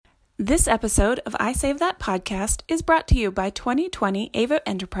This episode of I Save That Podcast is brought to you by 2020 AVA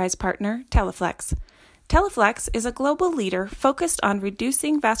Enterprise partner Teleflex. Teleflex is a global leader focused on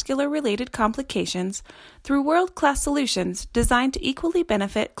reducing vascular-related complications through world-class solutions designed to equally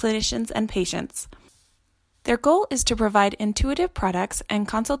benefit clinicians and patients. Their goal is to provide intuitive products and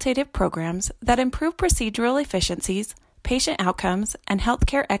consultative programs that improve procedural efficiencies, patient outcomes, and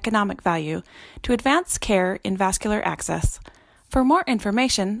healthcare economic value to advance care in vascular access. For more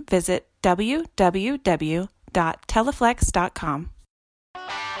information, visit www.teleflex.com.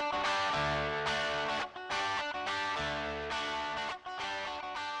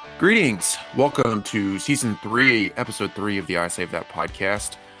 Greetings. Welcome to Season 3, Episode 3 of the I Save That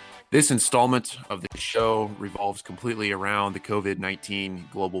podcast. This installment of the show revolves completely around the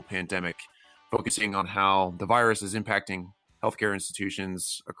COVID-19 global pandemic, focusing on how the virus is impacting healthcare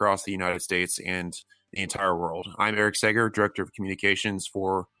institutions across the United States and the entire world. I'm Eric Sager, Director of Communications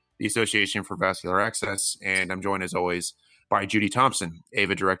for the Association for Vascular Access, and I'm joined as always by Judy Thompson,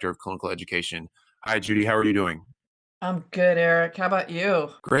 AVA Director of Clinical Education. Hi, Judy. How are you doing? I'm good, Eric. How about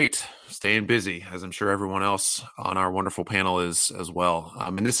you? Great. Staying busy, as I'm sure everyone else on our wonderful panel is as well.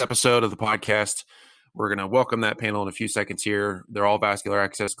 In this episode of the podcast, we're going to welcome that panel in a few seconds here. They're all vascular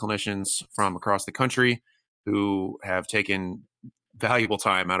access clinicians from across the country who have taken valuable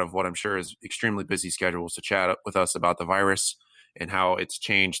time out of what I'm sure is extremely busy schedules to chat with us about the virus and how it's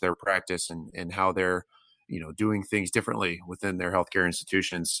changed their practice and how they're doing things differently within their healthcare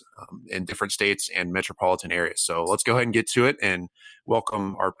institutions in different states and metropolitan areas. So let's go ahead and get to it and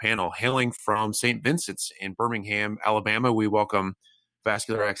welcome our panel. Hailing from St. Vincent's in Birmingham, Alabama, we welcome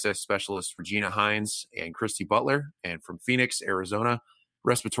vascular access specialist Regina Hines and Christy Butler, and from Phoenix, Arizona,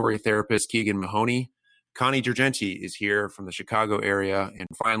 respiratory therapist Keegan Mahoney. Connie Girgenti is here from the Chicago area. And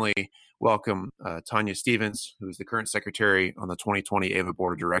finally, welcome Tanya Stevens, who is the current secretary on the 2020 AVA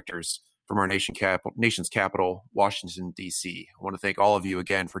Board of Directors from our nation's capital, Washington, D.C. I want to thank all of you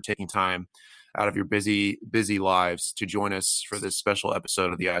again for taking time out of your busy lives to join us for this special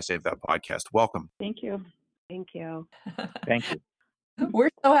episode of the I Save That podcast. Welcome. Thank you. Thank you. Thank you. We're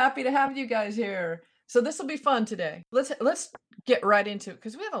so happy to have you guys here. So this will be fun today. Let's get right into it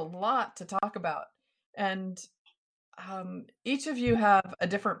because we have a lot to talk about. And each of you have a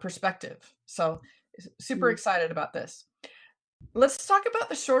different perspective. So super excited about this. Let's talk about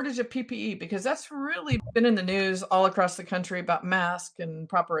the shortage of PPE because that's really been in the news all across the country about masks and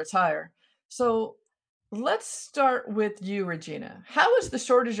proper attire. So let's start with you, Regina. How has the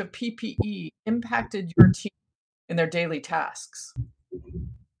shortage of PPE impacted your team in their daily tasks?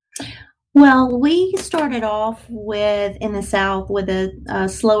 Well, we started off in the South with a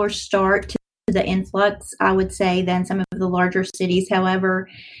slower start to the influx, I would say, than some of the larger cities. However,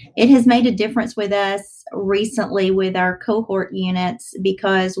 it has made a difference with us recently with our cohort units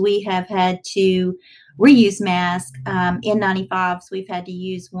because we have had to reuse masks. N95s we've had to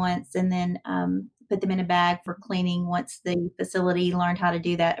use once and then put them in a bag for cleaning once the facility learned how to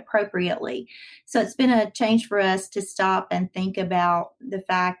do that appropriately. So it's been a change for us to stop and think about the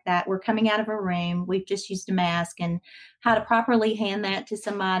fact that we're coming out of a room, we've just used a mask, and how to properly hand that to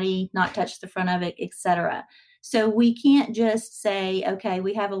somebody, not touch the front of it, etc. So we can't just say, okay,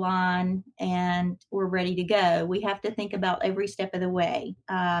 we have a line and we're ready to go. We have to think about every step of the way.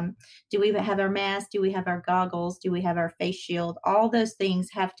 Do we have our mask? Do we have our goggles? Do we have our face shield? All those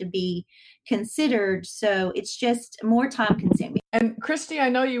things have to be considered. So it's just more time consuming. And Christy, I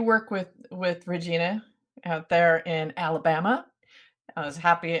know you work with Regina out there in Alabama. I was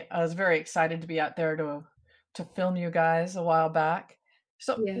very excited to be out there to film you guys a while back.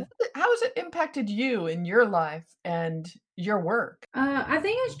 So yeah. How has it impacted you in your life and your work? I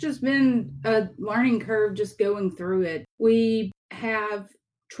think it's just been a learning curve just going through it. We have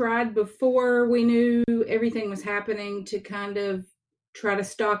tried before we knew everything was happening to kind of try to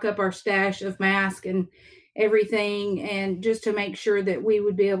stock up our stash of masks and everything, and just to make sure that we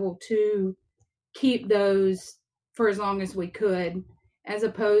would be able to keep those for as long as we could, as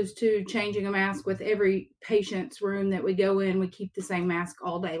opposed to changing a mask with every patient's room that we go in. We keep the same mask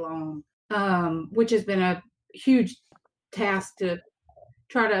all day long, which has been a huge task to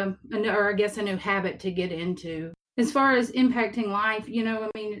try to, or I guess a new habit to get into. As far as impacting life,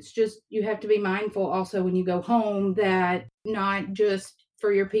 it's just, you have to be mindful also when you go home that not just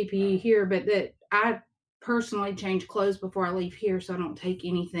for your PPE here, but that I personally change clothes before I leave here so I don't take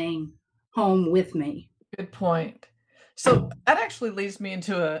anything home with me. Good point. So that actually leads me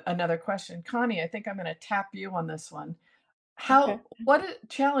into another question. Connie, I think I'm going to tap you on this one. What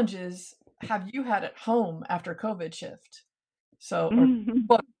challenges have you had at home after COVID shift? So,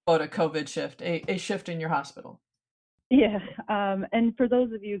 or quote, a COVID shift, a shift in your hospital. Yeah. And for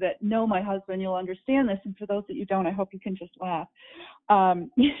those of you that know my husband, you'll understand this. And for those that you don't, I hope you can just laugh.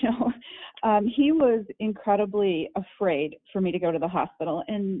 He was incredibly afraid for me to go to the hospital.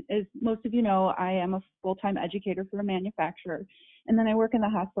 And as most of you know, I am a full-time educator for a manufacturer, and then I work in the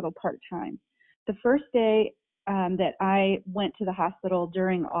hospital part-time. The first day that I went to the hospital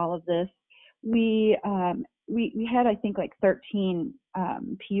during all of this, we had, I think, like 13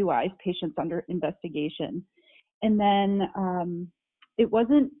 PUIs, patients under investigation. And then it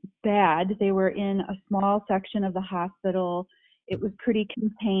wasn't bad. They were in a small section of the hospital. It was pretty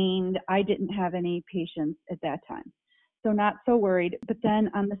contained. I didn't have any patients at that time, so not so worried. But then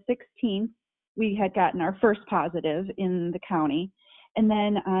on the 16th, we had gotten our first positive in the county. And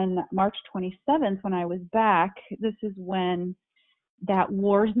then on March 27th, when I was back, this is when that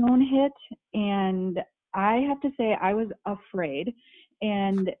war zone hit. And I have to say, I was afraid.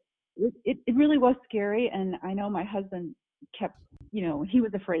 And it really was scary. And I know my husband kept, he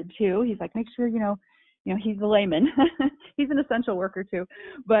was afraid too. He's like, make sure, he's the layman. He's an essential worker too.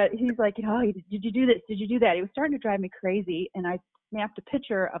 But he's like, did you do this? Did you do that? He was starting to drive me crazy. And I snapped a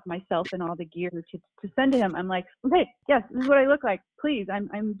picture of myself and all the gear to send to him. I'm like, okay, yes, this is what I look like. Please,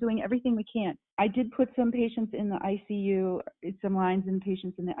 I'm doing everything we can. I did put some patients in the ICU, some lines in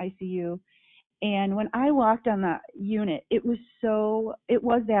patients in the ICU. And when I walked on the unit, it was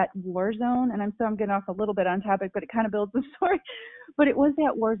that war zone. And I'm getting off a little bit on topic, but it kind of builds the story. But it was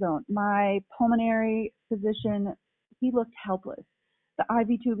that war zone. My pulmonary physician, he looked helpless. The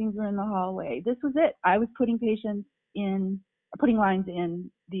IV tubings were in the hallway. This was it. I was putting lines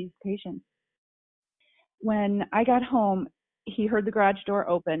in these patients. When I got home, he heard the garage door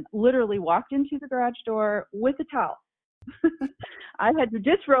open, literally walked into the garage door with a towel. I had to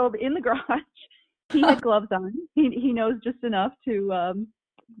disrobe in the garage. He had gloves on. He knows just enough to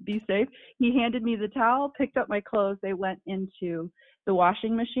be safe. He handed me the towel, picked up my clothes. They went into the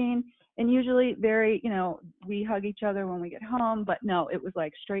washing machine. And usually we hug each other when we get home, but no, it was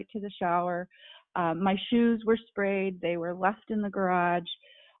like straight to the shower. My shoes were sprayed. They were left in the garage.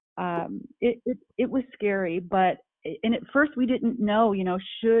 It was scary, and at first we didn't know,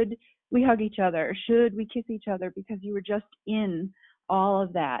 should we hug each other? Should we kiss each other? Because you were just in all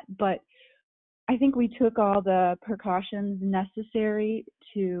of that. But I think we took all the precautions necessary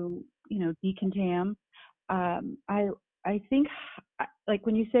to, decontam. I think, like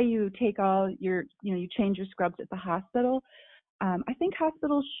when you say you take all your, you change your scrubs at the hospital, I think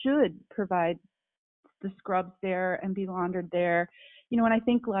hospitals should provide the scrubs there and be laundered there. And I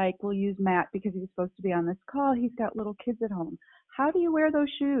think like we'll use Matt because he was supposed to be on this call. He's got little kids at home. How do you wear those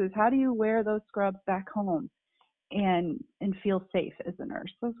shoes? How do you wear those scrubs back home and feel safe as a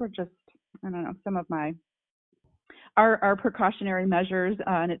nurse? Those were just, I don't know, some of our precautionary measures,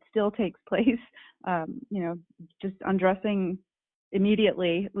 and it still takes place. Just undressing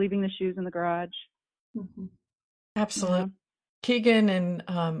immediately, leaving the shoes in the garage. Mm-hmm. Absolutely. Yeah. Keegan and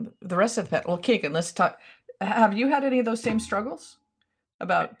the rest of the pet. Well, Keegan, let's talk. Have you had any of those same struggles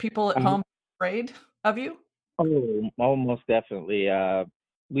about people at home afraid of you? Oh, almost definitely.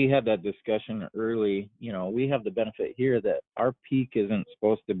 We had that discussion early. We have the benefit here that our peak isn't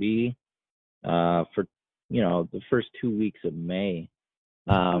supposed to be for the first 2 weeks of May.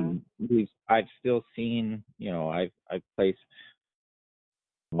 I've still seen, I've placed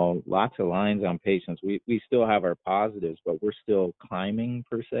lots of lines on patients. We still have our positives, but we're still climbing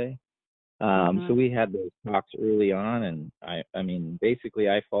per se. So we had those talks early on, and I mean, basically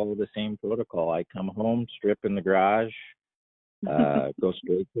I follow the same protocol. I come home, strip in the garage, go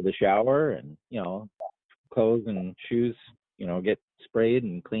straight to the shower, and, clothes and shoes, get sprayed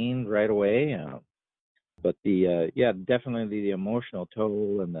and cleaned right away. But definitely the emotional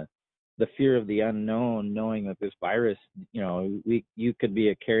toll and the fear of the unknown, knowing that this virus, you could be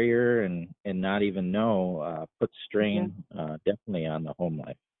a carrier and not even know, puts strain definitely on the home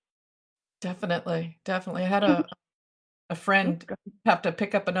life. Definitely. I had a friend have to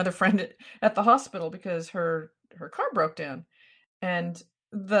pick up another friend at the hospital because her car broke down, and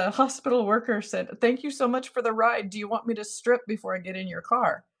the hospital worker said, "Thank you so much for the ride. Do you want me to strip before I get in your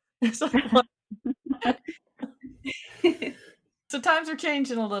car?" So times are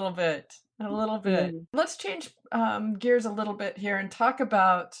changing a little bit. Let's change gears a little bit here and talk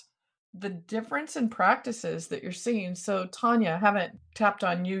about the difference in practices that you're seeing. So Tanya, I haven't tapped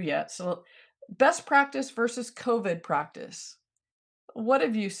on you yet. So best practice versus COVID practice. What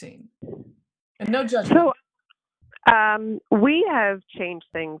have you seen? And no judgment. So we have changed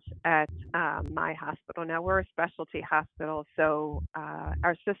things at my hospital. Now we're a specialty hospital, so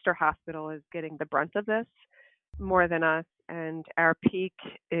our sister hospital is getting the brunt of this. more than us, and our peak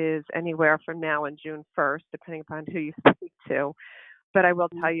is anywhere from now and June 1st, depending upon who you speak to. But I will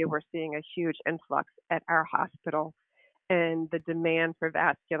tell you, we're seeing a huge influx at our hospital, and the demand for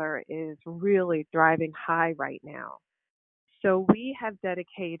vascular is really driving high right now. So we have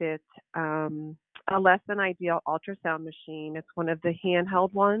dedicated a less than ideal ultrasound machine. It's one of the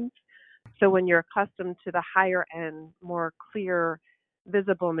handheld ones. So when you're accustomed to the higher end, more clear,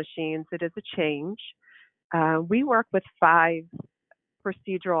 visible machines, it is a change. We work with 5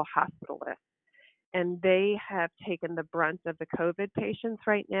 procedural hospitalists, and they have taken the brunt of the COVID patients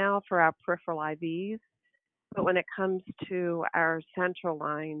right now for our peripheral IVs. But when it comes to our central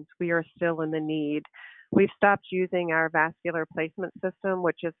lines, we are still in the need. We've stopped using our vascular placement system,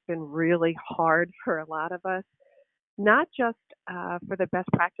 which has been really hard for a lot of us, not just for the best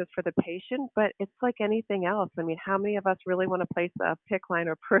practice for the patient, but it's like anything else. I mean, how many of us really want to place a PICC line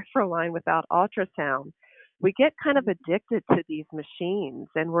or peripheral line without ultrasound? We get kind of addicted to these machines,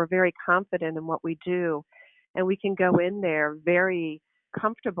 and we're very confident in what we do, and we can go in there very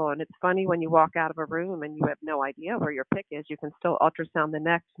comfortable. And it's funny when you walk out of a room and you have no idea where your PICC is. You can still ultrasound the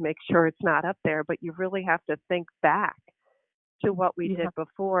neck to make sure it's not up there, but you really have to think back to what we did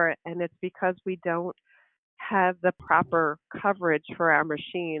before, and it's because we don't have the proper coverage for our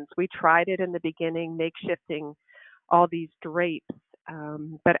machines. We tried it in the beginning, makeshifting all these drapes,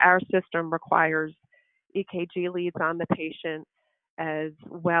 but our system requires EKG leads on the patient as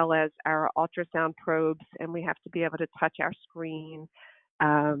well as our ultrasound probes, and we have to be able to touch our screen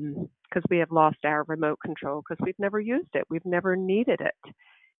because we have lost our remote control because we've never used it. We've never needed it.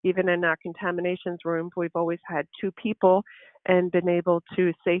 Even in our contaminations rooms, we've always had 2 people and been able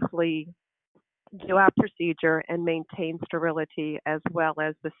to safely do our procedure and maintain sterility as well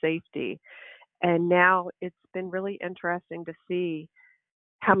as the safety. And now it's been really interesting to see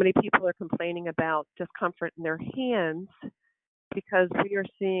how many people are complaining about discomfort in their hands because we are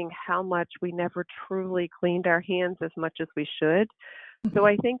seeing how much we never truly cleaned our hands as much as we should. So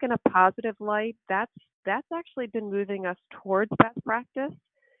I think in a positive light, that's actually been moving us towards best practice.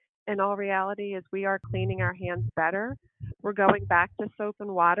 In all reality, is we are cleaning our hands better. We're going back to soap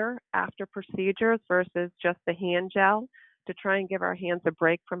and water after procedures versus just the hand gel to try and give our hands a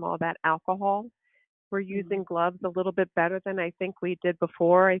break from all that alcohol. We're using gloves a little bit better than I think we did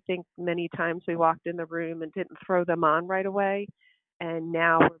before. I think many times we walked in the room and didn't throw them on right away, and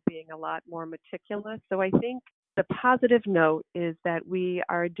now we're being a lot more meticulous. So I think the positive note is that we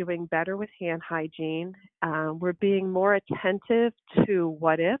are doing better with hand hygiene. We're being more attentive to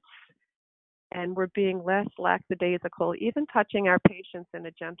what ifs, and we're being less lackadaisical, even touching our patients in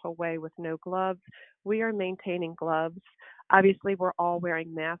a gentle way with no gloves. We are maintaining gloves. Obviously, we're all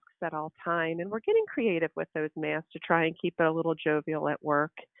wearing masks at all time, and we're getting creative with those masks to try and keep it a little jovial at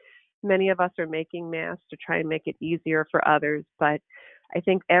work. Many of us are making masks to try and make it easier for others, but I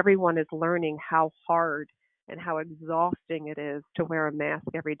think everyone is learning how hard and how exhausting it is to wear a mask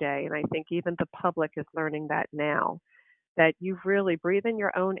every day. And I think even the public is learning that now, that you really breathing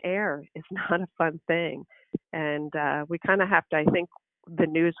your own air is not a fun thing. And we kind of have to, I think the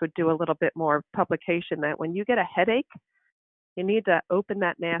news would do a little bit more publication that when you get a headache, you need to open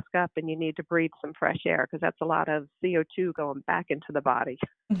that mask up and you need to breathe some fresh air because that's a lot of CO2 going back into the body.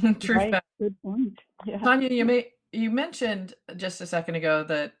 True Right. fact. Good point. Yeah. Tanya, you mentioned just a second ago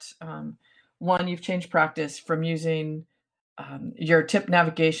that one, you've changed practice from using your tip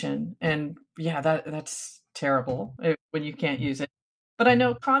navigation, and yeah, that's terrible when you can't use it. But I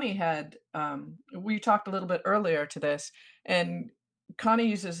know Connie had we talked a little bit earlier to this, and Connie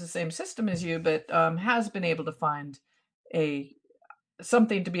uses the same system as you, but has been able to find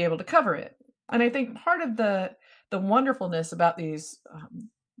something to be able to cover it. And I think part of the wonderfulness about these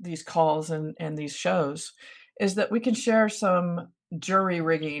calls and these shows is that we can share some jury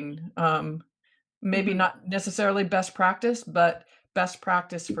rigging, maybe not necessarily best practice, but best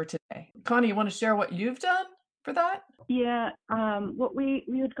practice for today. Connie, you want to share what you've done for that? Yeah, what we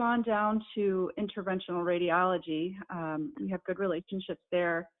had gone down to interventional radiology. We have good relationships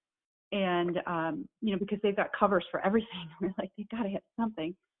there, and because they've got covers for everything, we're like, they got to have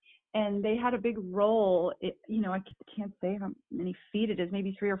something. And they had a big roll. I can't say how many feet it is,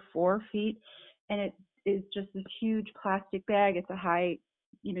 maybe 3 or 4 feet, and it is just this huge plastic bag. It's a high,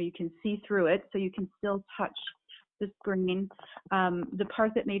 you can see through it, so you can still touch the screen. The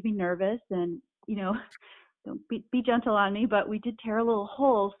part that made me nervous, and don't be gentle on me, but we did tear a little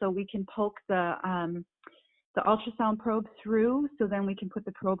hole so we can poke the ultrasound probe through, so then we can put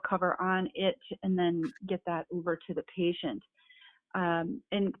the probe cover on it and then get that over to the patient. And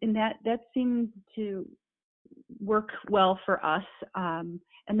that seemed to work well for us. And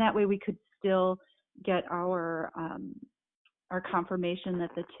that way we could still get our confirmation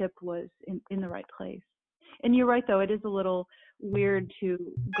that the tip was in the right place. And you're right, though, it is a little weird to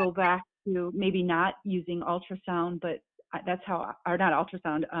go back to maybe not using ultrasound, but that's how, or not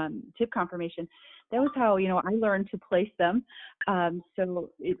ultrasound, tip confirmation. That was how, I learned to place them. So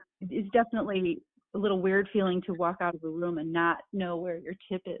it is definitely a little weird feeling to walk out of a room and not know where your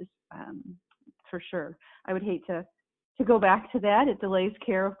tip is, for sure. I would hate to go back to that. It delays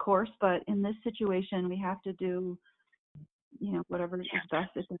care, of course, but in this situation, we have to do, whatever is best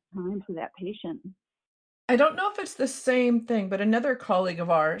at the time for that patient. I don't know if it's the same thing, but another colleague of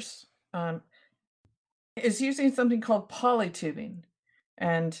ours is using something called polytubing,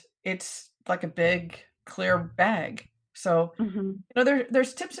 and it's like a big clear bag. So,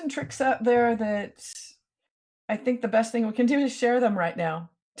 there's tips and tricks out there that I think the best thing we can do is share them right now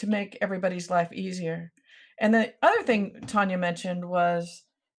to make everybody's life easier. And the other thing Tanya mentioned was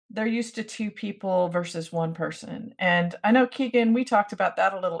they're used to 2 people versus 1 person. And I know, Keegan, we talked about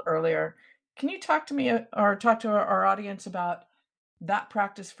that a little earlier. Can you talk to me or talk to our audience about that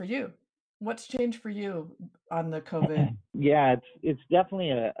practice for you? What's changed for you on the COVID? Yeah, it's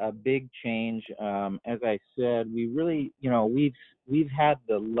definitely a big change. As I said, we really, we've had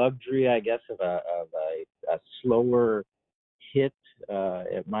the luxury, I guess, of a slower hit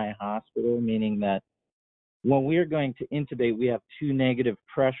at my hospital, meaning that when we're going to intubate, we have 2 negative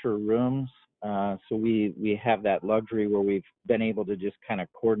pressure rooms. So we have that luxury where we've been able to just kind of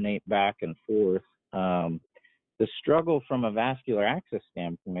coordinate back and forth. The struggle from a vascular access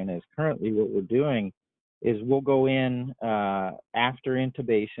standpoint is currently what we're doing is we'll go in after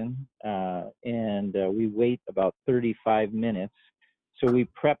intubation and we wait about 35 minutes. So we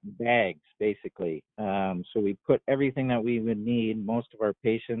prep bags, basically. So we put everything that we would need. Most of our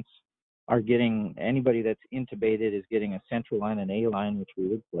patients are getting, anybody that's intubated is getting a central line and A line, which we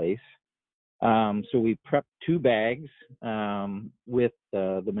would place. So we prep 2 bags with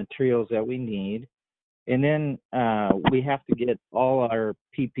the materials that we need. And then we have to get all our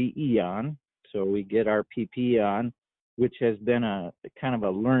PPE on. So we get our PPE on, which has been a kind of a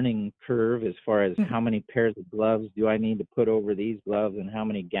learning curve as far as how many pairs of gloves do I need to put over these gloves and how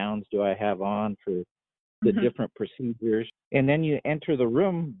many gowns do I have on for the different procedures. And then you enter the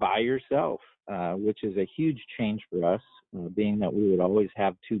room by yourself, which is a huge change for us, being that we would always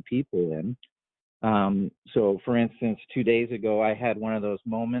have 2 people in. So for instance, 2 days ago, I had one of those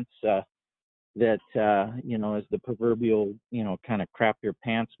moments that, is the proverbial, kind of crap your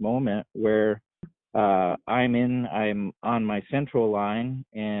pants moment where I'm on my central line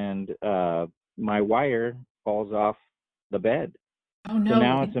and my wire falls off the bed. Oh, no. So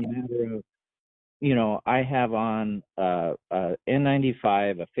now it's a matter of, I have on a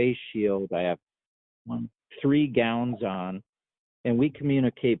N95, a face shield. I have 3 gowns on, and we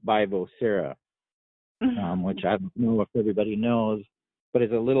communicate by Vocera, which I don't know if everybody knows, but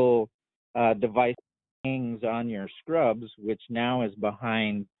it's a little device that hangs on your scrubs, which now is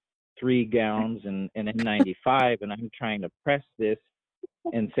behind 3 gowns and an N95, and I'm trying to press this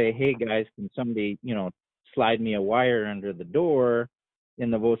and say, hey guys, can somebody, slide me a wire under the door?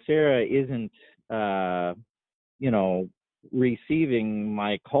 And the Vocera isn't, receiving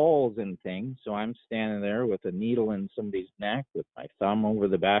my calls and things. So I'm standing there with a needle in somebody's neck with my thumb over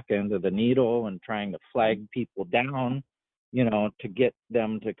the back end of the needle and trying to flag people down, to get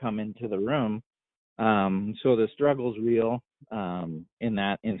them to come into the room. So the struggle's real in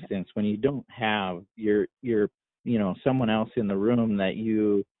that instance when you don't have your someone else in the room that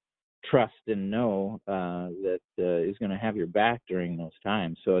you trust and know that is going to have your back during those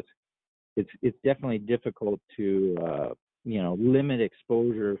times. So it's definitely difficult to limit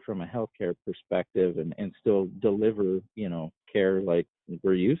exposure from a healthcare perspective and still deliver care like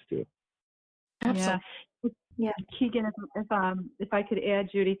we're used to. Absolutely. Yeah, Keegan, if I could add,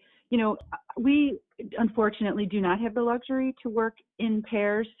 Judy, we unfortunately do not have the luxury to work in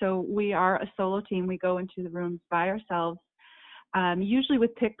pairs, so we are a solo team. We go into the rooms by ourselves. Usually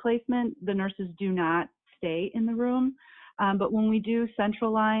with PICC placement, the nurses do not stay in the room, but when we do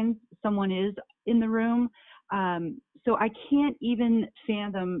central lines, someone is in the room. So I can't even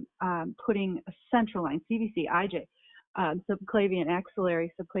fathom putting a central line, CVC, IJ, subclavian,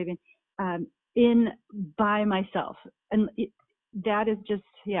 axillary, subclavian, in by myself. And that is just,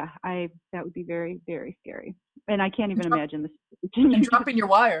 that would be very, very scary. And I can't even imagine this. And dropping your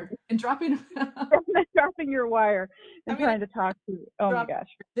wire. And dropping your wire and trying to talk to, oh my gosh.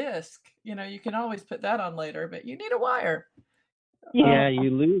 Disc, you can always put that on later, but you need a wire. Yeah, you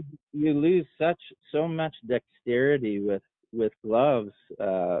lose so much dexterity with gloves,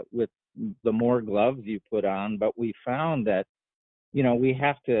 with the more gloves you put on. But we found that, we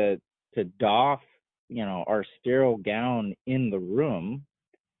have to doff our sterile gown in the room.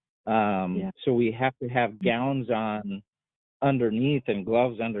 So we have to have gowns on underneath and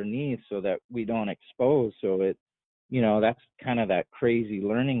gloves underneath so that we don't expose. So that's kind of that crazy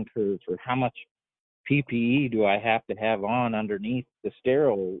learning curve for how much PPE do I have to have on underneath the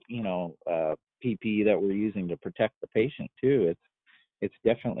sterile, PPE that we're using to protect the patient too. It's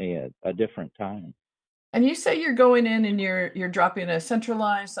definitely a different time. And you say you're going in and you're dropping a central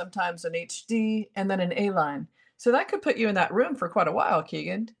line, sometimes an HD, and then an A line. So that could put you in that room for quite a while,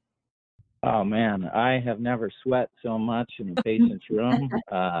 Keegan. Oh man, I have never sweat so much in a patient's room.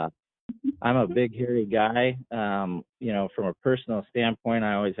 I'm a big hairy guy. From a personal standpoint,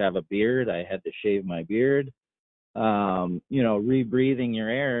 I always have a beard. I had to shave my beard. Rebreathing your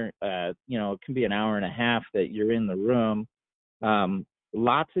air, it can be an hour and a half that you're in the room.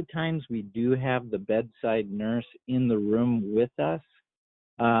 Lots of times we do have the bedside nurse in the room with us.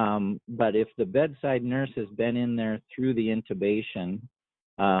 But if the bedside nurse has been in there through the intubation,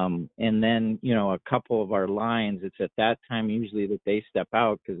 and then, a couple of our lines, it's at that time usually that they step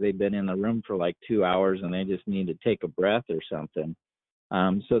out because they've been in the room for like 2 hours and they just need to take a breath or something.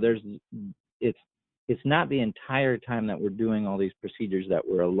 So it's not the entire time that we're doing all these procedures that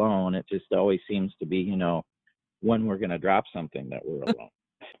we're alone. It just always seems to be, when we're going to drop something that we're alone.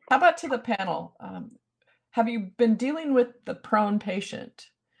 How about to the panel? Have you been dealing with the prone patient?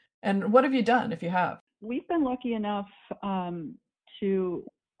 And what have you done if you have? We've been lucky enough to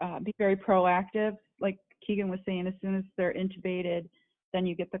be very proactive. Like Keegan was saying, as soon as they're intubated, then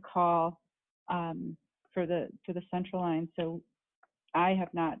you get the call for the central line. So I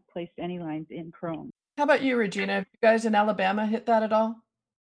have not placed any lines in prone. How about you, Regina? Have you guys in Alabama hit that at all?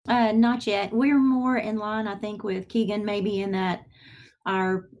 Not yet. We're more in line, I think, with Keegan, maybe in that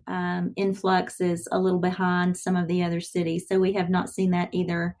our influx is a little behind some of the other cities. So we have not seen that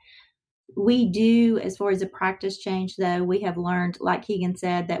either. We do, as far as a practice change, though, we have learned, like Keegan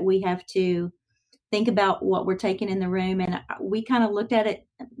said, that we have to think about what we're taking in the room. And we kind of looked at it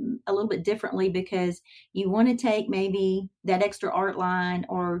a little bit differently because you want to take maybe that extra art line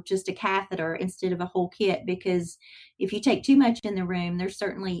or just a catheter instead of a whole kit, because if you take too much in the room, there's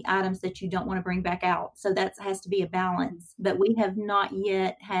certainly items that you don't want to bring back out. So that has to be a balance. But we have not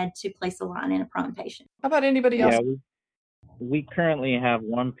yet had to place a line in a prone patient. How about anybody else? Yeah, we currently have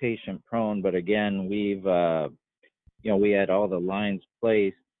one patient prone, but again, we've, we had all the lines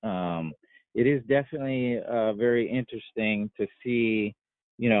placed. It is definitely very interesting to see,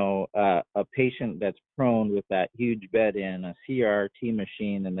 a patient that's prone with that huge bed in, a CRT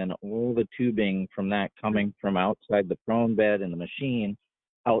machine, and then all the tubing from that coming from outside the prone bed and the machine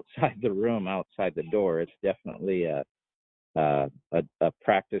outside the room, outside the door. It's definitely a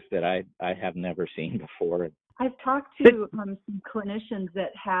practice that I have never seen before. I've talked to some clinicians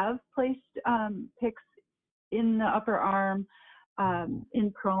that have placed PICCs in the upper arm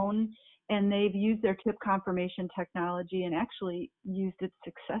in prone, and they've used their tip conformation technology and actually used it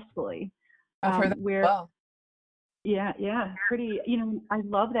successessly. I've heard that well. Yeah, pretty. I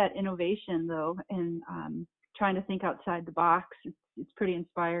love that innovation though, and trying to think outside the box. It's pretty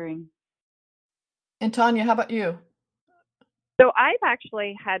inspiring. And Tanya, how about you? So I've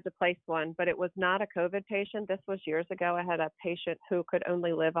actually had to place one, but it was not a COVID patient. This was years ago. I had a patient who could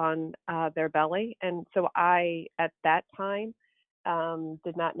only live on their belly. And so I, at that time,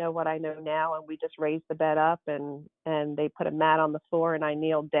 did not know what I know now. And we just raised the bed up and they put a mat on the floor and I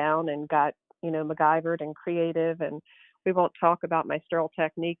kneeled down and got, MacGyvered and creative. And we won't talk about my sterile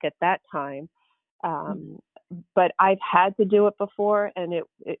technique at that time. But I've had to do it before, and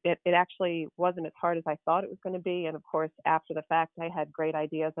it actually wasn't as hard as I thought it was going to be. And of course, after the fact, I had great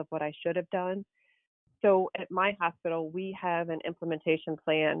ideas of what I should have done. So at my hospital, we have an implementation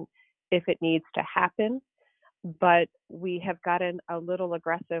plan if it needs to happen, but we have gotten a little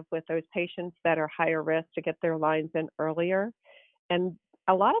aggressive with those patients that are higher risk to get their lines in earlier. And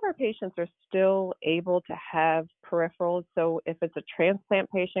a lot of our patients are still able to have peripherals. So if it's a transplant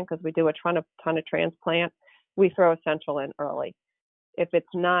patient, because we do a ton of transplant, we throw a central in early. If it's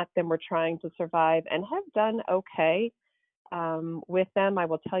not, then we're trying to survive and have done okay with them. I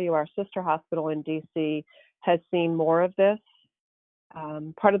will tell you, our sister hospital in DC has seen more of this.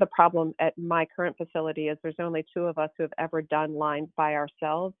 Part of the problem at my current facility is there's only 2 of us who have ever done lines by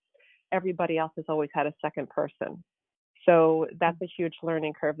ourselves. Everybody else has always had a second person. So that's a huge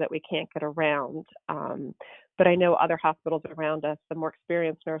learning curve that we can't get around. But I know other hospitals around us, the more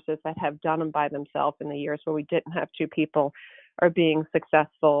experienced nurses that have done them by themselves in the years where we didn't have 2 people are being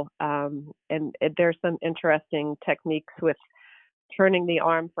successful. And there's some interesting techniques with turning the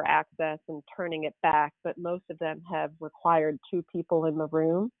arm for access and turning it back, but most of them have required 2 people in the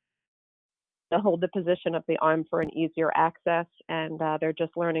room. hold the position of the arm for an easier access, and they're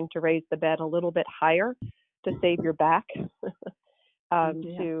just learning to raise the bed a little bit higher to save your back.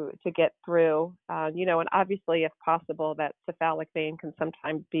 To get through, and obviously, if possible, that cephalic vein can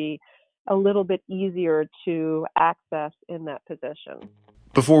sometimes be a little bit easier to access in that position.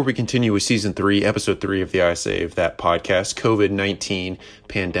 Before we continue with Season 3, Episode 3 of the I Save That podcast, COVID-19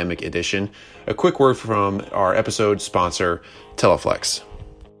 Pandemic Edition, a quick word from our episode sponsor, Teleflex.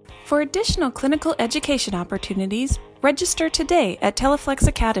 For additional clinical education opportunities, register today at Teleflex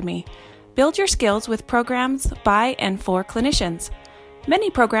Academy. Build your skills with programs by and for clinicians.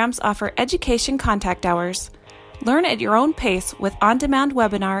 Many programs offer education contact hours. Learn at your own pace with on-demand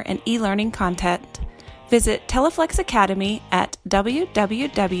webinar and e-learning content. Visit Teleflex Academy at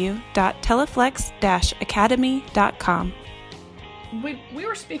www.teleflex-academy.com. We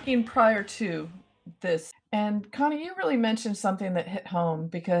were speaking prior to this, and Connie, you really mentioned something that hit home,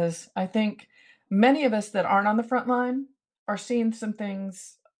 because I think many of us that aren't on the front line are seeing some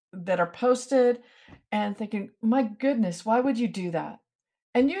things that are posted and thinking, my goodness, why would you do that?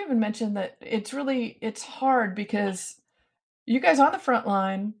 And you even mentioned that it's hard because you guys on the front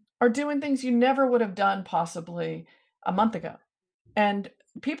line are doing things you never would have done possibly a month ago. And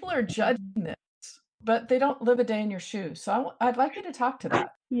people are judging this, but they don't live a day in your shoes. So I'd like you to talk to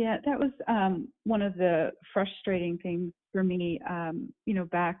that. Yeah, that was one of the frustrating things for me,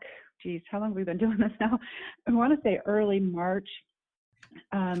 back, how long have we been doing this now? I want to say early March,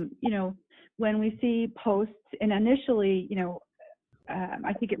 when we see posts, and initially,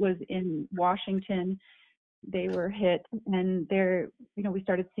 I think it was in Washington, they were hit, and we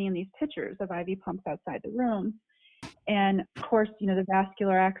started seeing these pictures of IV pumps outside the room. And of course, the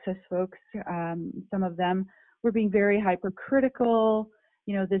vascular access folks, some of them were being very hypercritical.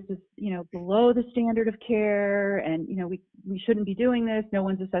 This is, below the standard of care, and, we shouldn't be doing this. No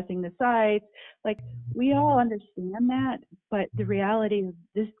one's assessing the sites. Like, we all understand that, but the reality of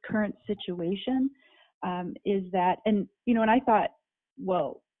this current situation is that, and I thought,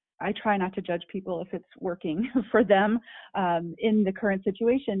 well, I try not to judge people if it's working for them in the current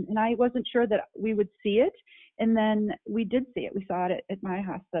situation. And I wasn't sure that we would see it. And then we did see it. We saw it at my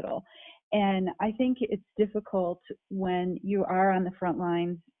hospital. And I think it's difficult when you are on the front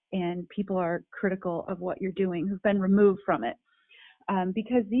lines and people are critical of what you're doing, who've been removed from it.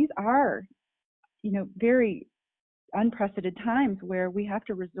 Because these are, very unprecedented times where we have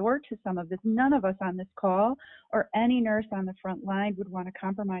to resort to some of this. None of us on this call or any nurse on the front line would want to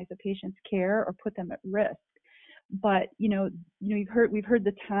compromise a patient's care or put them at risk. But we've heard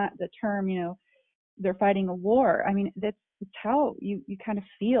the term, they're fighting a war. I mean, that's how you kind of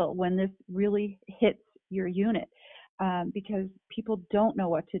feel when this really hits your unit, because people don't know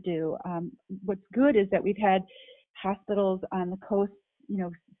what to do. What's good is that we've had hospitals on the coast,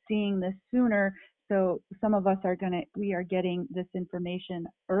 seeing this sooner. So some of us we are getting this information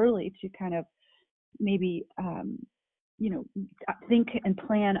early to kind of maybe, think and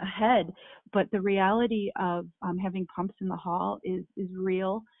plan ahead. But the reality of having pumps in the hall is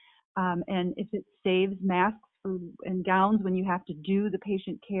real. And if it saves masks and gowns when you have to do the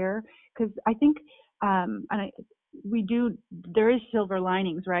patient care, because I think, there is silver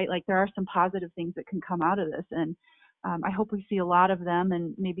linings, right? Like, there are some positive things that can come out of this. And I hope we see a lot of them,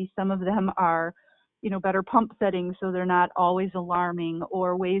 and maybe some of them are, better pump settings so they're not always alarming,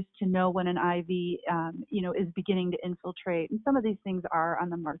 or ways to know when an IV, is beginning to infiltrate. And some of these things are on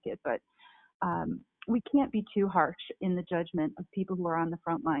the market, but we can't be too harsh in the judgment of people who are on the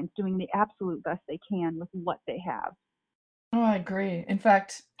front lines doing the absolute best they can with what they have. Oh, I agree. In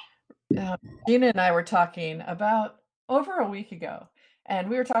fact, Gina and I were talking about over a week ago, and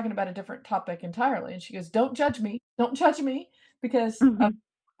we were talking about a different topic entirely. And she goes, don't judge me, because I'm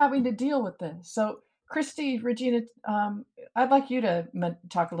having to deal with this. So Christy, Regina, I'd like you to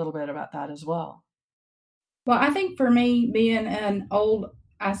talk a little bit about that as well. Well, I think for me, being an old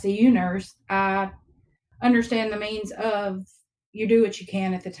ICU nurse, I understand the means of you do what you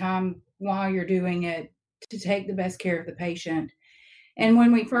can at the time while you're doing it to take the best care of the patient. And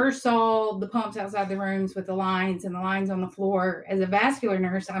when we first saw the pumps outside the rooms with the lines and the lines on the floor, as a vascular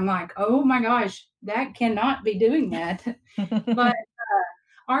nurse, I'm like, oh my gosh, that cannot be doing that. But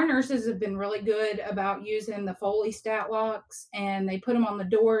our nurses have been really good about using the Foley stat locks, and they put them on the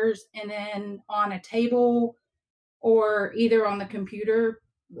doors and then on a table or either on the computer,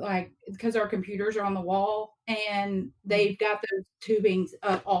 like, because our computers are on the wall, and they've got those tubings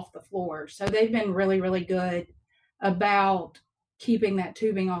up off the floor. So they've been really, really good about keeping that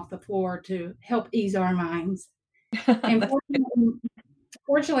tubing off the floor to help ease our minds. And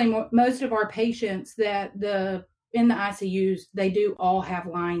fortunately, most of our patients in the ICUs, they do all have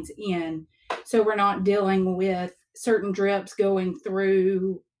lines in. So we're not dealing with certain drips going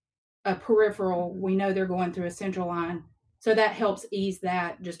through a peripheral. We know they're going through a central line. So that helps ease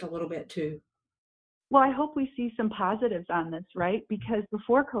that just a little bit too. Well, I hope we see some positives on this, right? Because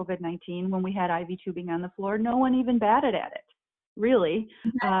before COVID-19, when we had IV tubing on the floor, no one even batted at it, really.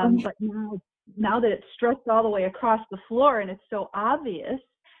 But now that it's stretched all the way across the floor and it's so obvious,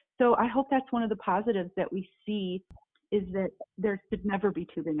 so I hope that's one of the positives that we see, is that there should never be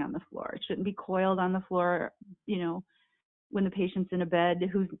tubing on the floor. It shouldn't be coiled on the floor, when the patient's in a bed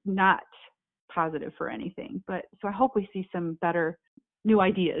who's not positive for anything. But so I hope we see some better new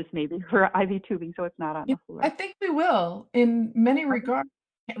ideas maybe for IV tubing so it's not on the floor. I think we will in many regards.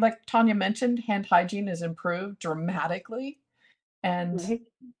 Like Tanya mentioned, hand hygiene is improved dramatically, and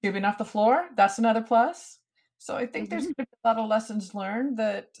tubing off the floor, that's another plus. So I think there's a lot of lessons learned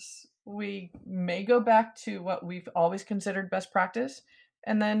that we may go back to what we've always considered best practice.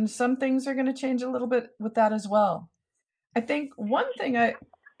 And then some things are going to change a little bit with that as well. I think one thing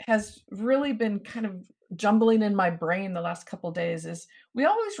has really been kind of jumbling in my brain the last couple of days is we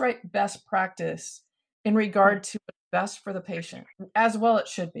always write best practice in regard to what's best for the patient, as well it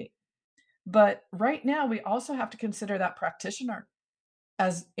should be. But right now we also have to consider that practitioner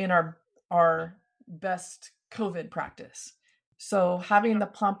as in our best COVID practice. So having the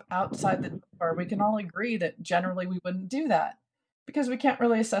pump outside the door, we can all agree that generally we wouldn't do that because we can't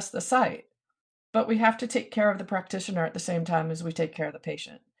really assess the site. But we have to take care of the practitioner at the same time as we take care of the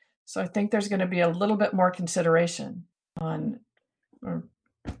patient. So I think there's going to be a little bit more consideration on, or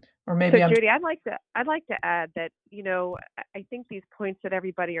maybe. So Judy, I'd like to add that I think these points that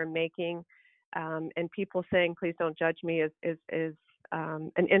everybody are making, and people saying please don't judge me is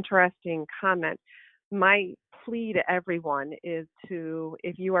an interesting comment. My plea to everyone is to,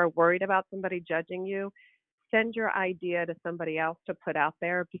 if you are worried about somebody judging you, send your idea to somebody else to put out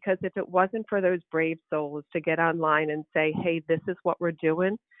there, because if it wasn't for those brave souls to get online and say, hey, this is what we're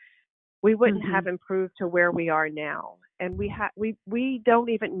doing, we wouldn't have improved to where we are now. And we don't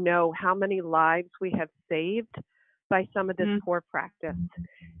even know how many lives we have saved by some of this poor practice.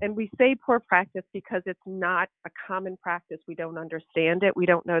 And we say poor practice because it's not a common practice. We don't understand it. We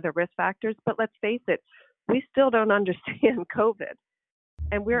don't know the risk factors. But let's face it, we still don't understand COVID.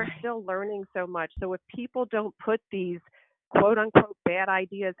 And we're still learning so much. So if people don't put these quote unquote bad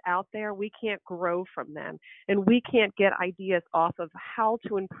ideas out there, we can't grow from them. And we can't get ideas off of how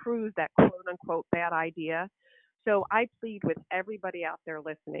to improve that quote unquote bad idea. So I plead with everybody out there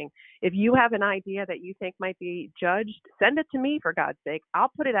listening. If you have an idea that you think might be judged, send it to me, for God's sake.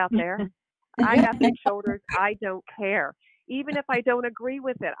 I'll put it out there. I got big shoulders. I don't care. Even if I don't agree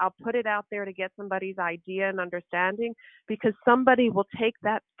with it, I'll put it out there to get somebody's idea and understanding, because somebody will take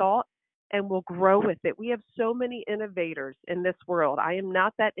that thought and will grow with it. We have so many innovators in this world. I am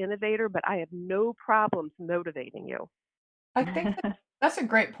not that innovator, but I have no problems motivating you. I think that's a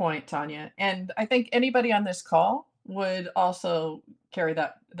great point, Tanya. And I think anybody on this call would also carry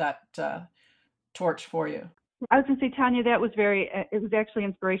that torch for you. I was going to say, Tanya, that was it was actually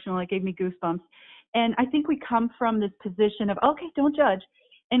inspirational. It gave me goosebumps. And I think we come from this position of, okay, don't judge.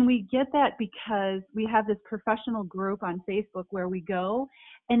 And we get that because we have this professional group on Facebook where we go,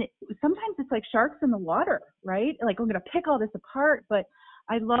 and sometimes it's like sharks in the water, right? Like, we're going to pick all this apart. But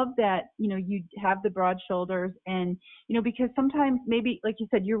I love that, you have the broad shoulders, and, because sometimes maybe, like you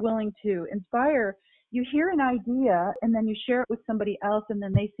said, you're willing to inspire. You hear an idea and then you share it with somebody else, and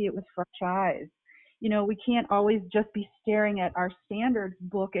then they see it with fresh eyes. We can't always just be staring at our standards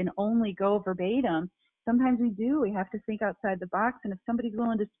book and only go verbatim. Sometimes we do. We have to think outside the box. And if somebody's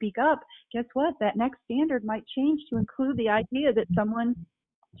willing to speak up, guess what? That next standard might change to include the idea that someone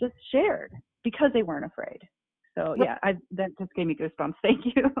just shared because they weren't afraid. So yeah, that just gave me goosebumps. Thank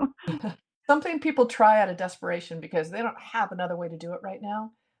you. Something people try out of desperation because they don't have another way to do it right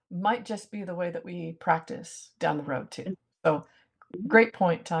now might just be the way that we practice down the road too. So great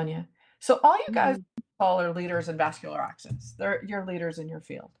point, Tanya. So all you guys all are leaders in vascular access. You're leaders in your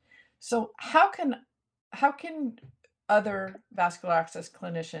field. So how can other vascular access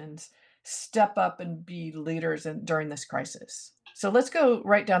clinicians step up and be leaders during this crisis? So let's go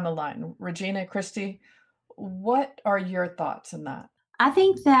right down the line. Regina, Christy, what are your thoughts on that? I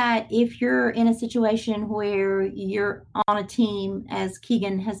think that if you're in a situation where you're on a team, as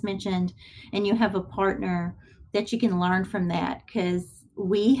Keegan has mentioned, and you have a partner, that you can learn from that, because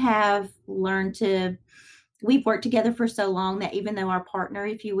we have learned we've worked together for so long that even though our partner,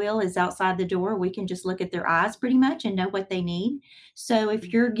 if you will, is outside the door, we can just look at their eyes pretty much and know what they need. So if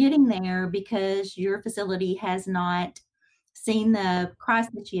you're getting there because your facility has not seen the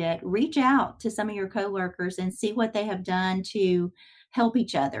crisis yet, reach out to some of your coworkers and see what they have done to help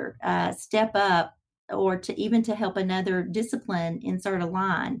each other, step up, or to help another discipline insert a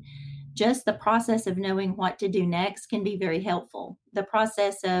line. Just the process of knowing what to do next can be very helpful. The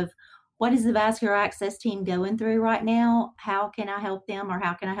process of what is the vascular access team going through right now? How can I help them, or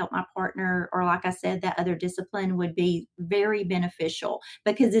how can I help my partner? Or like I said, that other discipline would be very beneficial,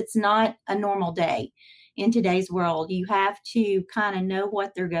 because it's not a normal day in today's world. You have to kind of know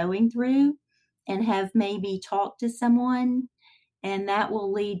what they're going through and have maybe talked to someone, and that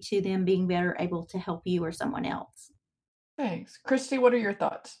will lead to them being better able to help you or someone else. Thanks. Christy, what are your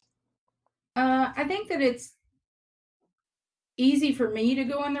thoughts? I think that it's easy for me to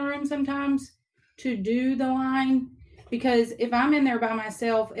go in the room sometimes to do the line, because if I'm in there by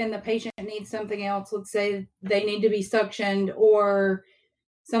myself and the patient needs something else, let's say they need to be suctioned or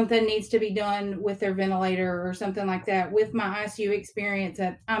something needs to be done with their ventilator or something like that, with my ICU experience,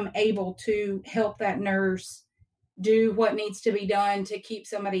 that I'm able to help that nurse do what needs to be done to keep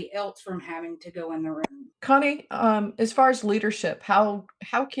somebody else from having to go in the room. Connie, as far as leadership, how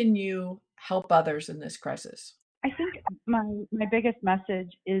can you help others in this crisis? I think my biggest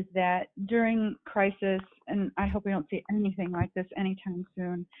message is that during crisis, and I hope we don't see anything like this anytime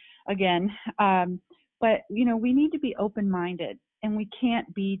soon again, but we need to be open-minded, and we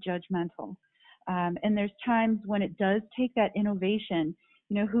can't be judgmental. And there's times when it does take that innovation.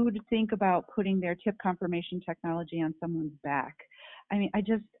 Who would think about putting their tip confirmation technology on someone's back? I mean,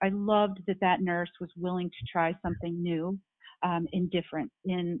 I loved that nurse was willing to try something new and different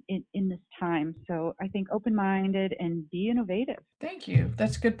in this time. So I think open-minded and be innovative. Thank you.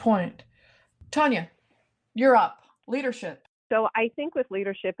 That's a good point. Tanya, you're up. Leadership. So I think with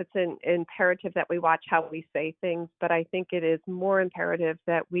leadership, it's an imperative that we watch how we say things, but I think it is more imperative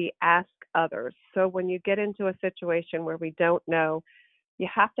that we ask others. So when you get into a situation where we don't know, you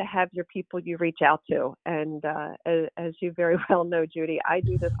have to have your people you reach out to. And as you very well know, Judy, I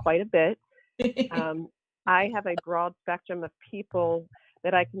do this quite a bit. I have a broad spectrum of people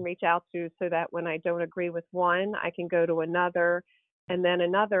that I can reach out to, so that when I don't agree with one, I can go to another and then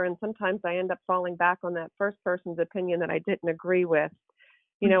another. And sometimes I end up falling back on that first person's opinion that I didn't agree with.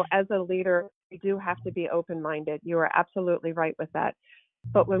 As a leader, we do have to be open-minded. You are absolutely right with that.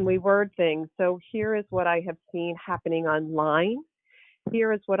 But when we word things, so here is what I have seen happening online.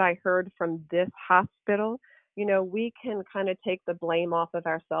 Here is what I heard from this hospital. We can kind of take the blame off of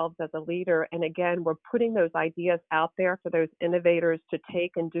ourselves as a leader. And again, we're putting those ideas out there for those innovators to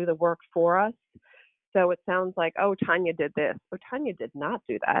take and do the work for us. So it sounds like, oh, Tanya did this. Oh, Tanya did not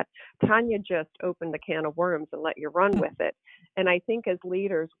do that. Tanya just opened the can of worms and let you run with it. And I think as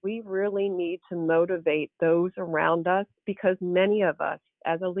leaders, we really need to motivate those around us, because many of us,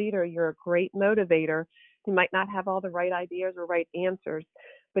 as a leader, you're a great motivator. You might not have all the right ideas or right answers,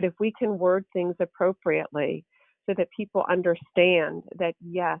 but if we can word things appropriately so that people understand that,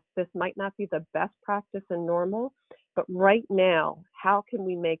 yes, this might not be the best practice and normal, but right now, how can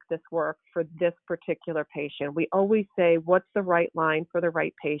we make this work for this particular patient? We always say, what's the right line for the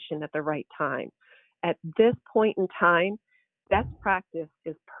right patient at the right time? At this point in time, best practice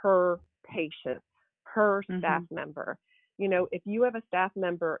is per patient, per staff member. If you have a staff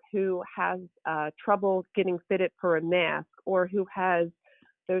member who has trouble getting fitted for a mask, or who has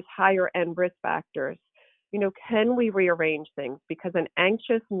those higher end risk factors, can we rearrange things? Because an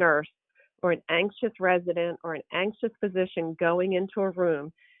anxious nurse or an anxious resident or an anxious physician going into a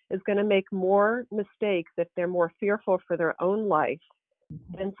room is going to make more mistakes if they're more fearful for their own life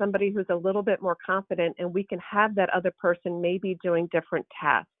than somebody who's a little bit more confident, and we can have that other person maybe doing different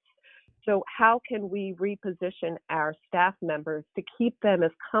tasks. So how can we reposition our staff members to keep them as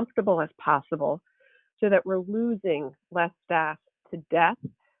comfortable as possible, so that we're losing less staff to death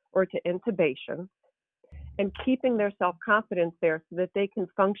or to intubation, and keeping their self-confidence there so that they can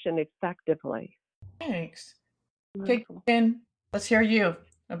function effectively? Thanks. Okay, Ken, let's hear you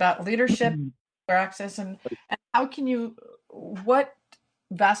about leadership, vascular access, and how can what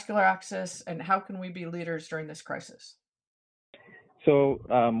vascular access, and how can we be leaders during this crisis? So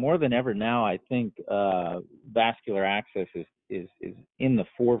more than ever now, I think vascular access is in the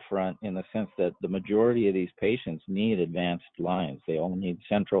forefront, in the sense that the majority of these patients need advanced lines. They all need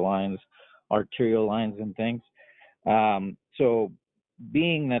central lines, arterial lines, and things. So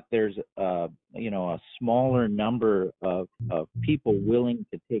being that there's a smaller number of people willing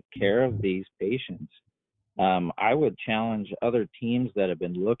to take care of these patients, I would challenge other teams that have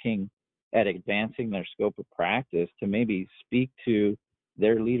been looking at advancing their scope of practice to maybe speak to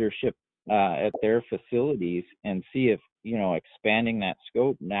their leadership at their facilities and see if, expanding that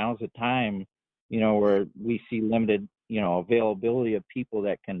scope. Now's the time, where we see limited, availability of people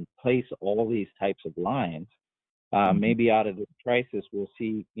that can place all these types of lines. maybe out of this crisis, we'll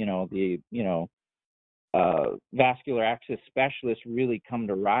see, vascular access specialists really come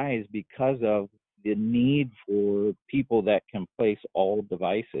to rise because of the need for people that can place all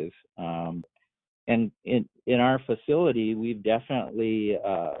devices. And in our facility, we've definitely,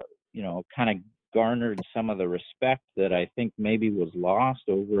 kind of garnered some of the respect that I think maybe was lost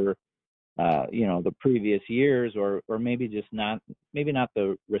over, the previous years, or maybe just maybe not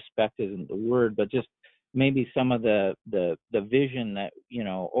the respect isn't the word, but just maybe some of the vision that,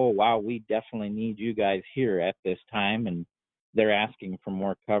 oh, wow, we definitely need you guys here at this time. And they're asking for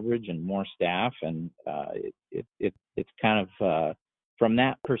more coverage and more staff. And it's kind of, from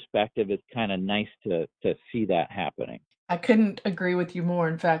that perspective, it's kind of nice to see that happening. I couldn't agree with you more.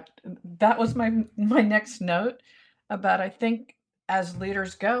 In fact, that was my next note about, I think as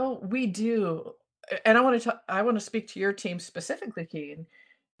leaders go, we do, and I want to speak to your team specifically, Keegan.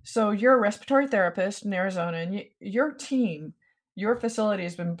 So you're a respiratory therapist in Arizona, and your team, your facility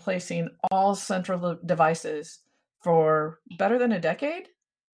has been placing all central devices for better than a decade?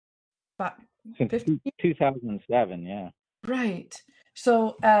 About Since 2007, yeah. Right.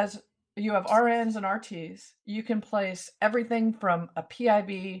 So as you have RNs and RTs, you can place everything from a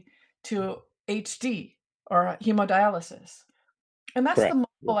PIB to HD or hemodialysis. And that's Correct. the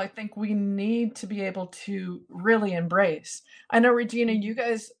model I think we need to be able to really embrace. I know, Regina, you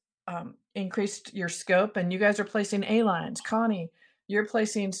guys increased your scope, and you guys are placing A lines. Connie, you're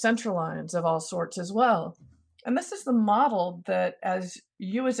placing central lines of all sorts as well. And this is the model that, as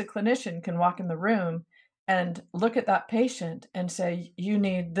you as a clinician can walk in the room and look at that patient and say, you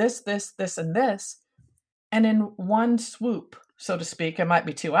need this, this, this, and this. And in one swoop, so to speak, it might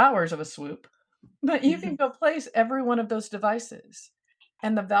be 2 hours of a swoop, but you can go place every one of those devices.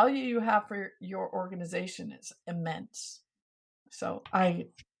 And the value you have for your organization is immense. So I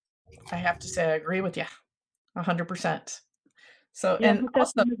have to say, I agree with you 100%. So, Yeah, and that's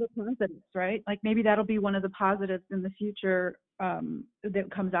also, one of the positives, right? Like maybe that'll be one of the positives in the future that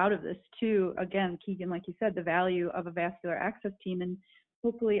comes out of this too. Again, Keegan, like you said, the value of a vascular access team, and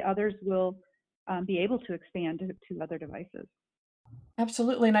hopefully others will be able to expand to other devices.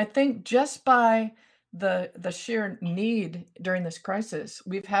 absolutely. And I think just by the sheer need during this crisis,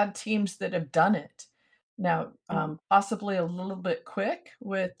 we've had teams that have done it. Now, possibly a little bit quick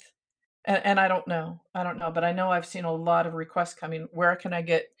with, and I don't know, but I know I've seen a lot of requests coming. Where can I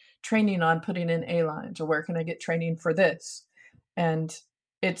get training on putting in A lines, or where can I get training for this? And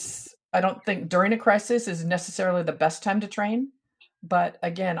I don't think during a crisis is necessarily the best time to train. But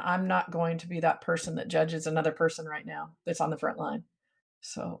again, I'm not going to be that person that judges another person right now that's on the front line.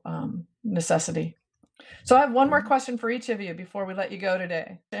 So, necessity. So I have one more question for each of you before we let you go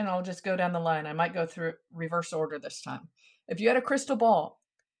today. And I'll just go down the line. I might go through reverse order this time. If you had a crystal ball,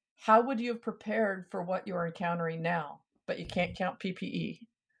 how would you have prepared for what you're encountering now, but you can't count PPE?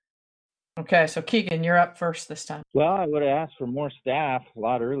 Okay, so Keegan, you're up first this time. Well, I would have asked for more staff a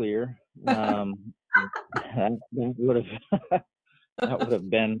lot earlier. That would have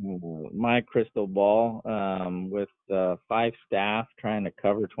been my crystal ball, with 5 staff trying to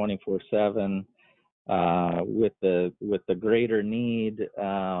cover 24/7, with the greater need.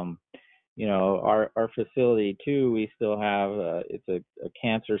 Our facility too, we still have it's a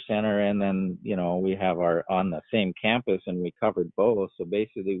cancer center, and then we have our on the same campus, and we covered both. So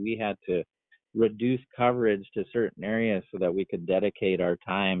basically we had to reduce coverage to certain areas so that we could dedicate our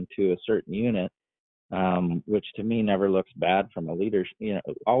time to a certain unit, which to me never looks bad from a leadership,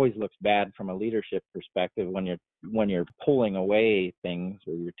 always looks bad from a leadership perspective when you're pulling away things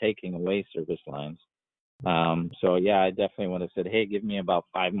or you're taking away service lines. So yeah, I definitely would have said, hey, give me about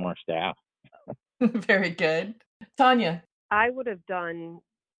 5 more staff. Very good. Tanya. I would have done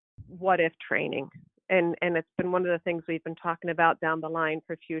what if training. And it's been one of the things we've been talking about down the line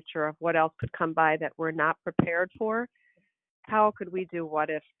for future of what else could come by that we're not prepared for. How could we do what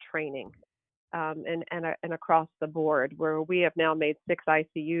if training? And across the board, where we have now made 6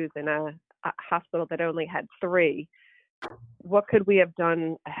 ICUs in a hospital that only had 3. What could we have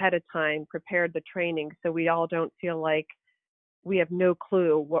done ahead of time, prepared the training so we all don't feel like we have no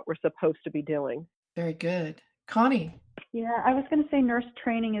clue what we're supposed to be doing? Very good. Connie. Yeah, I was going to say nurse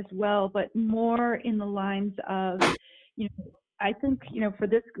training as well, but more in the lines of, I think, for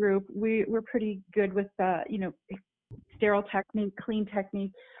this group, we're pretty good with, sterile technique, clean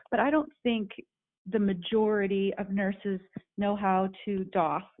technique, but I don't think the majority of nurses know how to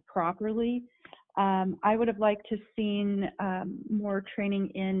DOS properly. I would have liked to seen more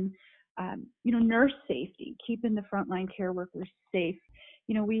training in, nurse safety, keeping the frontline care workers safe.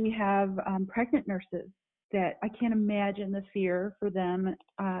 We have pregnant nurses that I can't imagine the fear for them.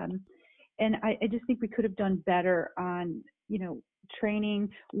 And I just think we could have done better on, training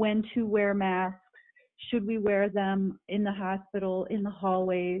when to wear masks. Should we wear them in the hospital, in the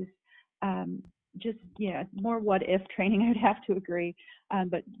hallways? More what if training, I'd have to agree.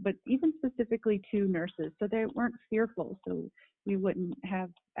 But even specifically to nurses, so they weren't fearful, so we wouldn't have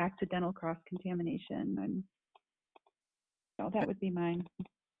accidental cross-contamination. And so that would be mine.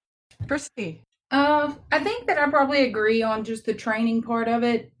 Christy. I think that I probably agree on just the training part of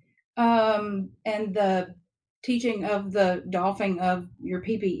it, and the teaching of the doffing of your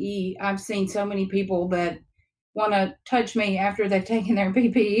PPE. I've seen so many people that want to touch me after they've taken their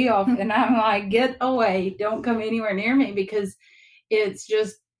PPE off, and I'm like, get away, don't come anywhere near me, because it's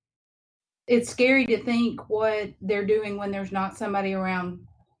scary to think what they're doing when there's not somebody around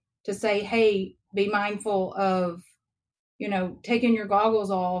to say, hey, be mindful of, taking your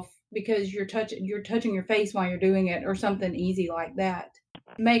goggles off because you're touching your face while you're doing it, or something easy like that.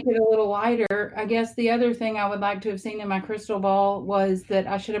 Make it a little lighter. I guess the other thing I would like to have seen in my crystal ball was that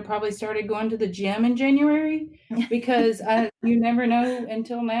I should have probably started going to the gym in January, because you never know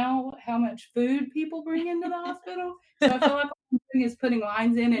until now how much food people bring into the hospital. So I feel like what I'm doing is putting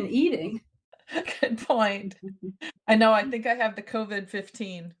lines in and eating. Good point. I know. I think I have the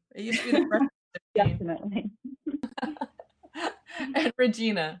COVID-15. It used to be the freshman 15. Definitely. And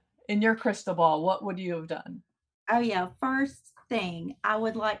Regina, in your crystal ball, what would you have done? Oh yeah, first thing I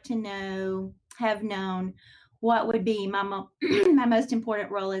would like to have known what would be my my most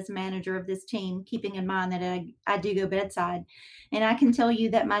important role as manager of this team, keeping in mind that I do go bedside. And I can tell you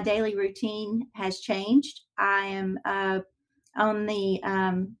that my daily routine has changed. I am on the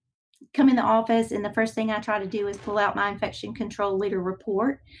come in the office, and the first thing I try to do is pull out my infection control leader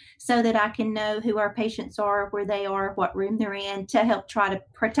report so that I can know who our patients are, where they are, what room they're in, to help try to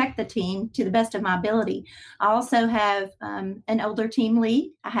protect the team to the best of my ability. I also have an older team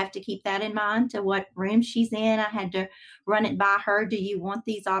lead. I have to keep that in mind, to what room she's in. I had to run it by her. Do you want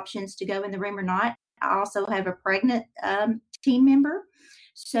these options to go in the room or not? I also have a pregnant team member.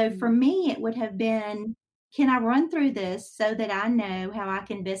 So for me, it would have been, can I run through this so that I know how I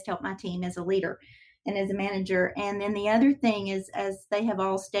can best help my team as a leader and as a manager? And then the other thing is, as they have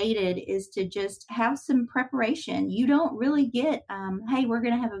all stated, is to just have some preparation. You don't really get, hey, we're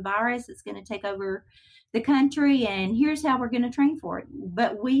going to have a virus that's going to take over the country, and here's how we're going to train for it.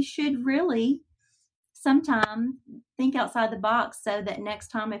 But we should really sometimes think outside the box, so that next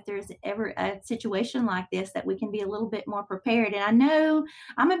time, if there's ever a situation like this, that we can be a little bit more prepared. And I know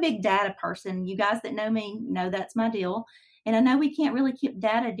I'm a big data person. You guys that know me know that's my deal. And I know we can't really keep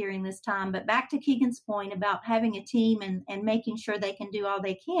data during this time, but back to Keegan's point about having a team and making sure they can do all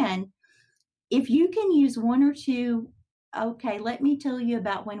they can. If you can use one or two, okay, let me tell you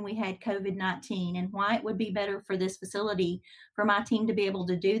about when we had COVID-19 and why it would be better for this facility for my team to be able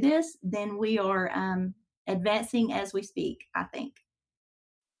to do this, then we are advancing as we speak, I think.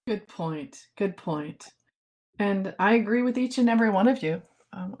 Good point. Good point. And I agree with each and every one of you.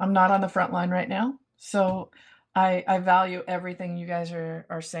 I'm not on the front line right now, so I value everything you guys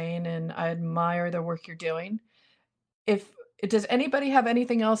are saying, and I admire the work you're doing. Does anybody have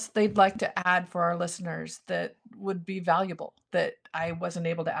anything else they'd like to add for our listeners that would be valuable that I wasn't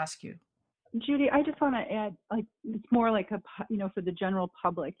able to ask you? Judy, I just want to add, like, it's more like for the general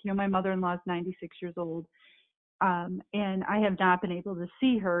public. My mother-in-law is 96 years old, and I have not been able to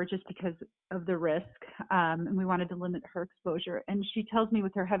see her just because of the risk, and we wanted to limit her exposure. And she tells me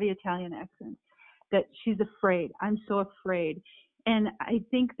with her heavy Italian accent that she's afraid. I'm so afraid. And I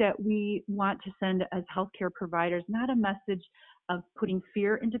think that we want to send, as healthcare providers, not a message of putting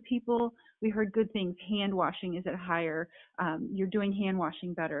fear into people. We heard good things. Hand washing is at higher. You're doing hand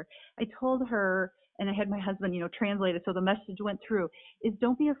washing better. I told her, and I had my husband, translate it so the message went through, is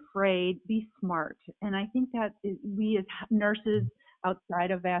don't be afraid, be smart. And I think that we as nurses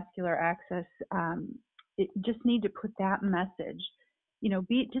outside of vascular access just need to put that message.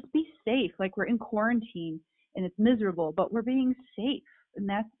 Just be safe. Like, we're in quarantine and it's miserable, but we're being safe. And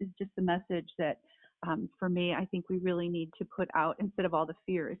that is just the message that, for me, I think we really need to put out instead of all the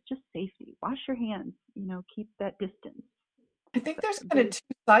fear. It's just safety. Wash your hands, keep that distance. I think there's kind of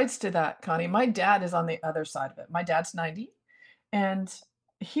two sides to that, Connie. My dad is on the other side of it. My dad's 90, and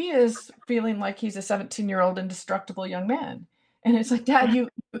he is feeling like he's a 17-year-old indestructible young man. And it's like, Dad,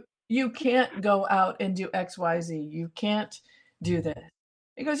 you can't go out and do X, Y, Z. You can't do this.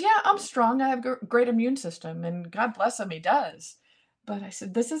 He goes, yeah, I'm strong. I have a great immune system, and God bless him, he does. But I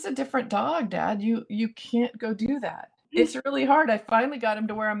said, this is a different dog, Dad. You can't go do that. It's really hard. I finally got him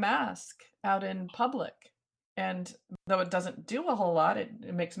to wear a mask out in public. And though it doesn't do a whole lot,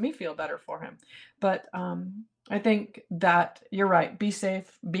 it makes me feel better for him. But I think that you're right. Be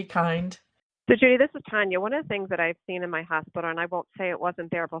safe, be kind, So, Judy, this is Tanya. One of the things that I've seen in my hospital, and I won't say it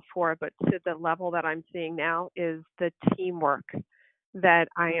wasn't there before, but to the level that I'm seeing now, is the teamwork that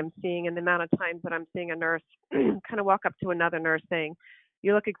I am seeing, and the amount of times that I'm seeing a nurse kind of walk up to another nurse saying,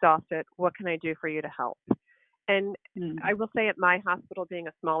 "You look exhausted. What can I do for you to help?" And I will say at my hospital, being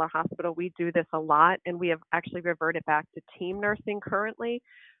a smaller hospital, we do this a lot, and we have actually reverted back to team nursing currently.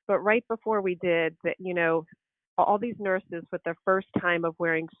 But right before we did that, all these nurses with their first time of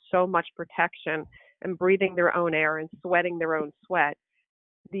wearing so much protection and breathing their own air and sweating their own sweat,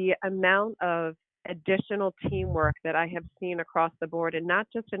 the amount of additional teamwork that I have seen across the board, and not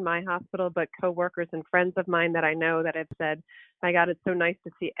just in my hospital, but coworkers and friends of mine that I know that have said, my God, it's so nice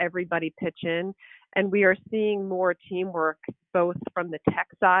to see everybody pitch in. And we are seeing more teamwork, both from the tech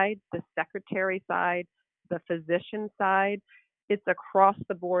side, the secretary side, the physician side. It's across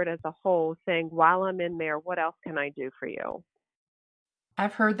the board as a whole, saying, while I'm in there, what else can I do for you?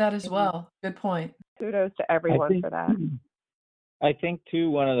 I've heard that as well. Good point. Kudos to everyone for that. I think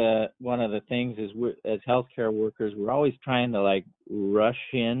too, one of the things is, as healthcare workers, we're always trying to rush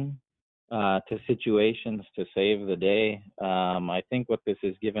in to situations to save the day. I think what this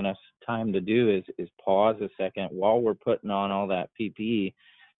has given us time to do is pause a second while we're putting on all that PPE.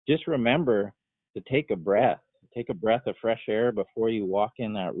 Just remember to take a breath of fresh air before you walk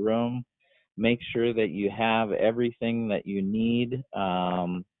in that room. Make sure that you have everything that you need,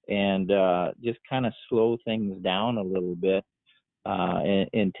 and just kind of slow things down a little bit.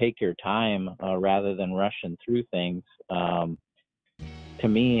 And take your time rather than rushing through things. To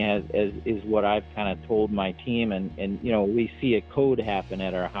me, as is what I've kind of told my team, and we see a code happen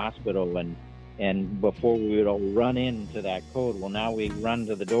at our hospital, and before we would all run into that code, well, now we run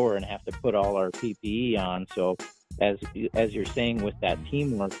to the door and have to put all our PPE on. So as you're saying, with that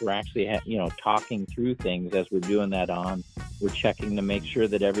teamwork, we're actually talking through things as we're doing that on. We're checking to make sure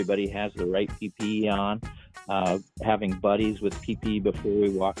that everybody has the right PPE on. Having buddies with PPE before we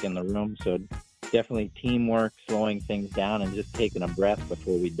walk in the room. So definitely teamwork, slowing things down, and just taking a breath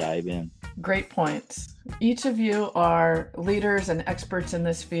before we dive in. Great points. Each of you are leaders and experts in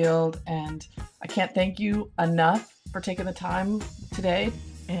this field, and I can't thank you enough for taking the time today.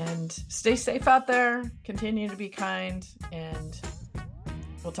 And stay safe out there, continue to be kind, and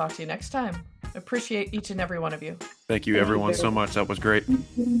we'll talk to you next time. Appreciate each and every one of you. Thank you, everyone, so much. That was great.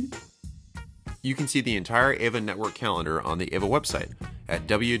 You can see the entire AVA Network calendar on the AVA website at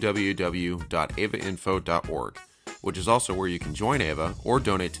www.avainfo.org, which is also where you can join AVA or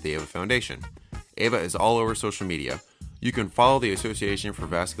donate to the AVA Foundation. AVA is all over social media. You can follow the Association for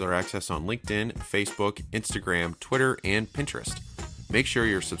Vascular Access on LinkedIn, Facebook, Instagram, Twitter, and Pinterest. Make sure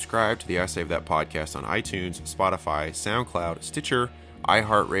you're subscribed to the I Save That podcast on iTunes, Spotify, SoundCloud, Stitcher,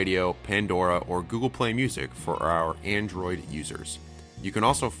 iHeartRadio, Pandora, or Google Play Music for our Android users. You can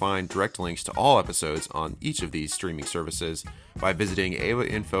also find direct links to all episodes on each of these streaming services by visiting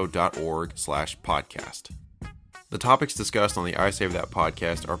avainfo.org/podcast. The topics discussed on the I Save That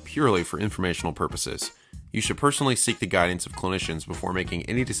podcast are purely for informational purposes. You should personally seek the guidance of clinicians before making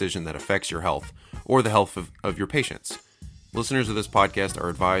any decision that affects your health or the health of your patients. Listeners of this podcast are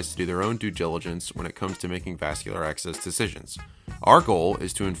advised to do their own due diligence when it comes to making vascular access decisions. Our goal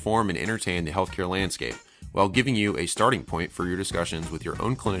is to inform and entertain the healthcare landscape while giving you a starting point for your discussions with your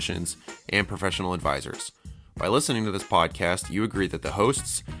own clinicians and professional advisors. By listening to this podcast, you agree that the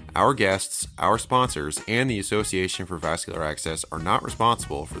hosts, our guests, our sponsors, and the Association for Vascular Access are not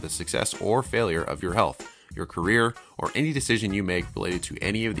responsible for the success or failure of your health, your career, or any decision you make related to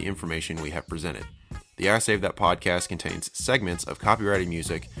any of the information we have presented. The I Save That podcast contains segments of copyrighted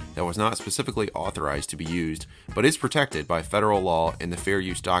music that was not specifically authorized to be used, but is protected by federal law and the Fair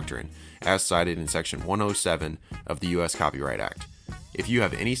Use Doctrine, as cited in Section 107 of the U.S. Copyright Act. If you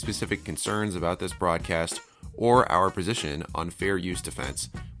have any specific concerns about this broadcast or our position on fair use defense,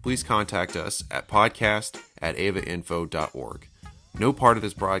 please contact us at podcast@avainfo.org. No part of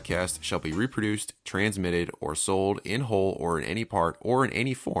this broadcast shall be reproduced, transmitted, or sold in whole or in any part or in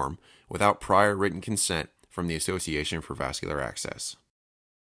any form without prior written consent from the Association for Vascular Access.